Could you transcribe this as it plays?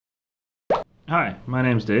Hi, my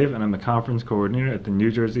name's Dave and I'm the conference coordinator at the New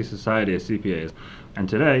Jersey Society of CPAs, and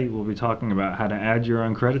today we'll be talking about how to add your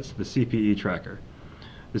own credits to the CPE tracker.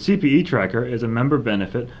 The CPE tracker is a member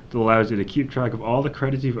benefit that allows you to keep track of all the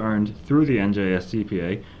credits you've earned through the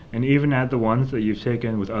NJCPA and even add the ones that you've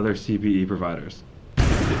taken with other CPE providers.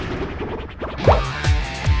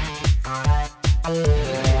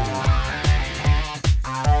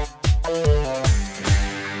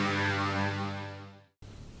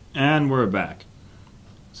 And we're back.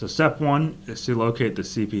 So step 1 is to locate the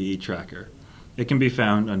CPE tracker. It can be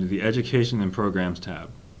found under the Education and Programs tab.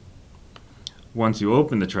 Once you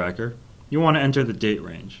open the tracker, you want to enter the date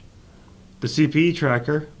range. The CPE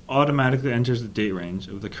tracker automatically enters the date range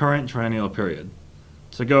of the current triennial period.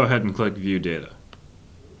 So go ahead and click View Data.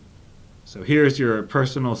 So here's your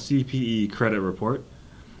personal CPE credit report.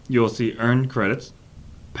 You'll see earned credits,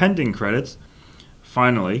 pending credits.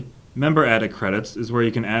 Finally, member added credits is where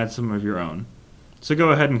you can add some of your own. So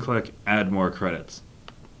go ahead and click Add More Credits.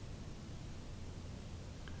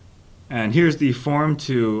 And here's the form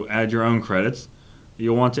to add your own credits.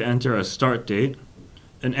 You'll want to enter a start date,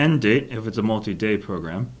 an end date if it's a multi-day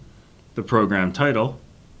program, the program title,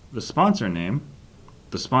 the sponsor name,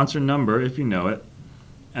 the sponsor number if you know it,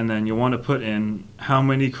 and then you'll want to put in how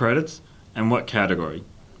many credits and what category.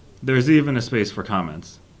 There's even a space for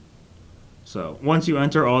comments. So once you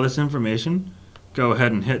enter all this information, go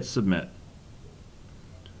ahead and hit Submit.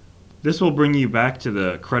 This will bring you back to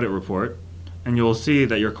the credit report, and you'll see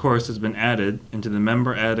that your course has been added into the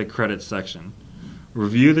Member Added Credits section.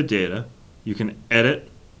 Review the data, you can edit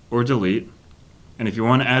or delete, and if you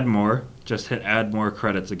want to add more, just hit Add More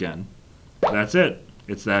Credits again. That's it.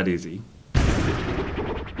 It's that easy.